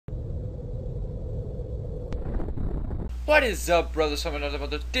What is up, brothers from another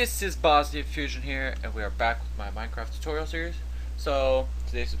mother? This is Bosnia Fusion here, and we are back with my Minecraft tutorial series. So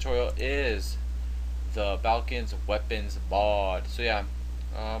today's tutorial is the Balkans weapons mod. So yeah,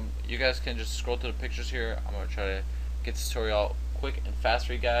 you guys can just scroll through the pictures here. I'm gonna try to get this tutorial out quick and fast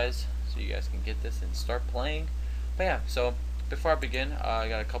for you guys, so you guys can get this and start playing. But yeah, so before I begin, I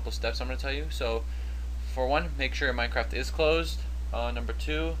got a couple of steps I'm gonna tell you. So for one, make sure your Minecraft is closed. Number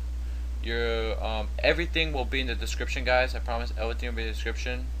two, your everything will be in the description, guys. I promise everything will be in the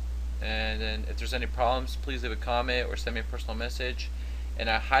description. And then if there's any problems, please leave a comment or send me a personal message.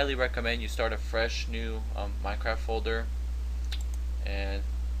 And I highly recommend you start a fresh new Minecraft folder. And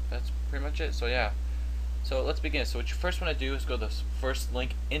that's pretty much it. So yeah, so let's begin. So what you first want to do is go to the first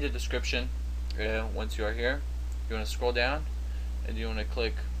link in the description. Once you are here, you want to scroll down and you want to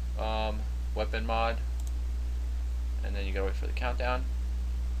click weapon mod, and then you gotta wait for the countdown.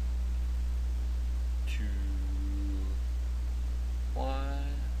 2, 1,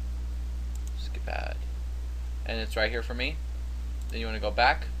 skip ad, and it's right here for me. Then you want to go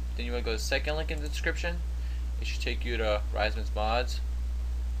back, then you want to go to the second link in the description. It should take you to Riseman's mods.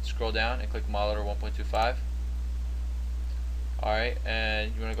 Scroll down and click mod loader 1.25. Alright,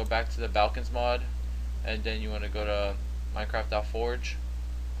 and you want to go back to the Balkans mod, and then you want to go to minecraft.forge,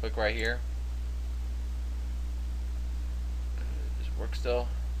 click right here. Does it work still?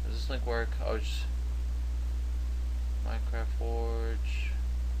 Does this link work? Oh, just Minecraft Forge.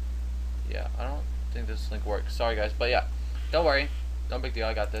 Yeah, I don't think this link works. Sorry guys, but yeah, don't worry, no big deal.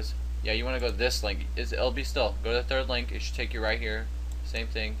 I got this. Yeah, you want to go to this link. It'll be still. Go to the third link. It should take you right here. Same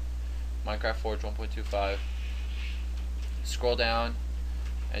thing. Minecraft Forge 1.25. Scroll down,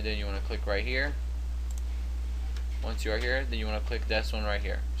 and then you want to click right here. Once you are here, then you want to click this one right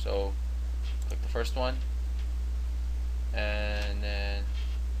here. So click the first one, and then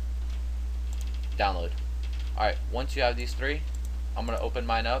download. Alright, once you have these three, I'm going to open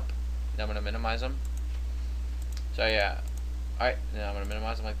mine up, and I'm going to minimize them. So yeah, alright, now I'm going to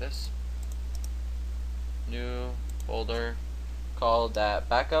minimize them like this. New folder, call that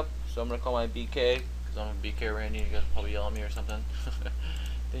backup. So I'm going to call my BK, because I'm a BK Randy, you guys will probably yell at me or something.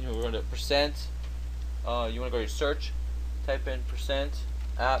 Then you're going to percent, you want to go to your search, type in percent,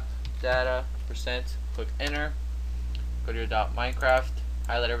 app, data, percent, click enter, go to your .minecraft,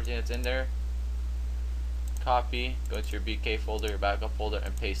 highlight everything that's in there, copy, go to your BK folder, your backup folder,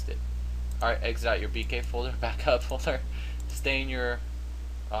 and paste it. Alright, exit out your BK folder, backup folder, stay in your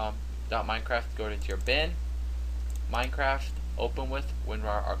 .minecraft, go into your bin, Minecraft, open with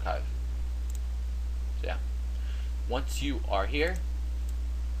WinRAR archive. So yeah, once you are here,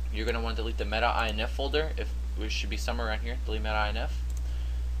 you're going to want to delete the meta.inf folder, it should be somewhere around here, delete meta.inf.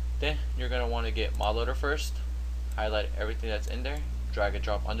 Then you're going to want to get mod loader first, highlight everything that's in there, drag and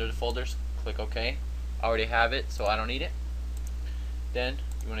drop under the folders, click OK. I already have it, so I don't need it. Then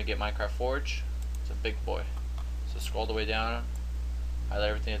you want to get Minecraft Forge. It's a big boy. So scroll the way down, highlight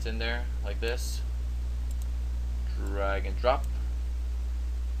everything that's in there like this, drag and drop,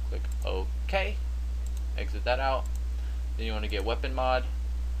 click OK, exit that out. Then you want to get weapon mod.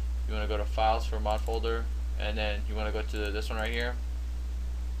 You want to go to files for mod folder, and then you want to go to this one right here.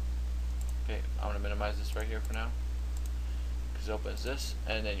 Okay, I'm going to minimize this right here for now, because it opens this,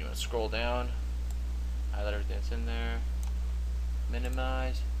 and then you want to scroll down, highlight everything that's in there,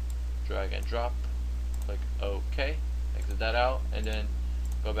 minimize, drag and drop, click OK, exit that out, and then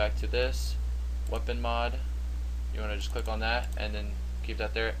go back to this weapon mod. You want to just click on that and then keep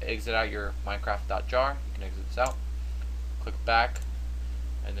that there. Exit out your minecraft.jar. You can exit this out, click back,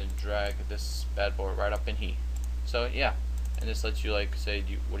 and then drag this bad boy right up in here. So yeah, and this lets you like say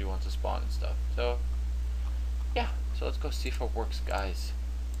what do you want to spawn and stuff. So yeah, so let's go see if it works, guys.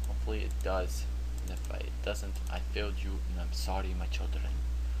 Hopefully it does. And if it doesn't, I failed you, and I'm sorry, my children.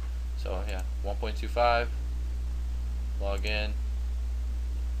 So yeah, 1.25, log in.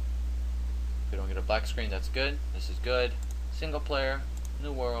 If we don't get a black screen, that's good. This is good. Single player,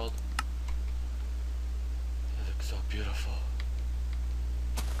 new world. It looks so beautiful.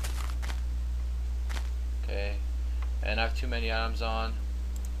 Okay, and I have too many items on.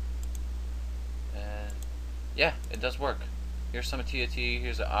 And yeah, it does work. Here's some TNT,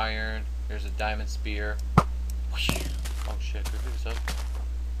 here's an iron, here's a diamond spear. Oh shit, can we pick this up?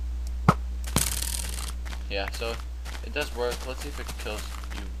 Yeah, so it does work. Let's see if it kills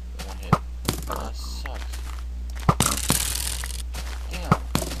you in one hit. Oh, that sucks. Damn,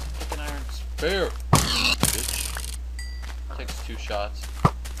 fucking iron spear, bitch. Takes 2 shots.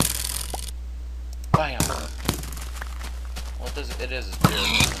 Bam. Well, it is a spear.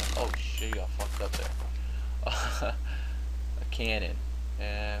 Oh shit, you got fucked up there. A cannon.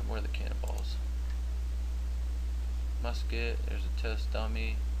 And where are the cannonballs? musket. There's a test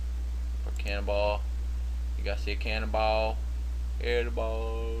dummy. Or cannonball. You gotta see a cannonball. Cannonball.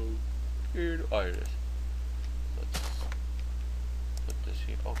 Oh, here it is. Let's put this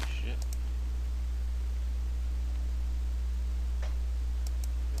here. Oh shit.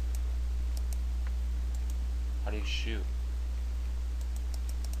 How do you shoot?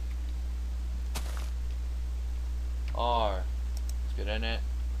 R. Let's get in it.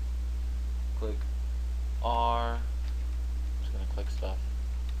 Click R. I'm just gonna click stuff.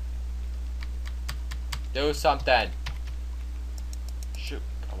 Do something. Shoot.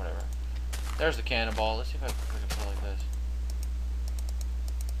 Oh, whatever. There's the cannonball. Let's see if I can put it like this.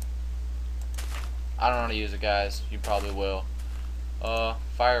 I don't know how to use it, guys. You probably will.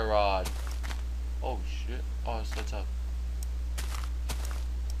 Fire rod. Oh shit. Oh, it's lit up.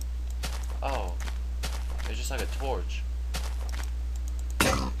 Oh. It's just like a torch.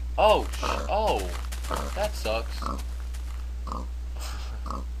 Oh, oh, that sucks.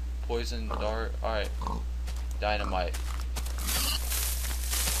 Poison dart. Alright. Dynamite.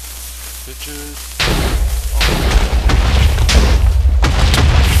 Bitches.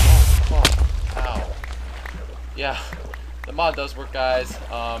 Oh, fuck. Ow. Yeah, the mod does work, guys.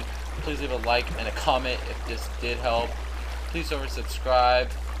 Please leave a like and a comment if this did help. Please don't forget to subscribe.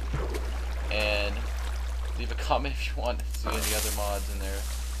 And leave a comment if you want to see any other mods in there.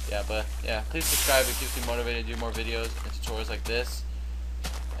 Yeah, but yeah, please subscribe. It keeps me motivated to do more videos and tutorials like this.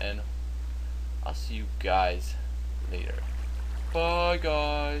 And I'll see you guys later. Bye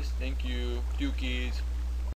guys. Thank you. Dukies.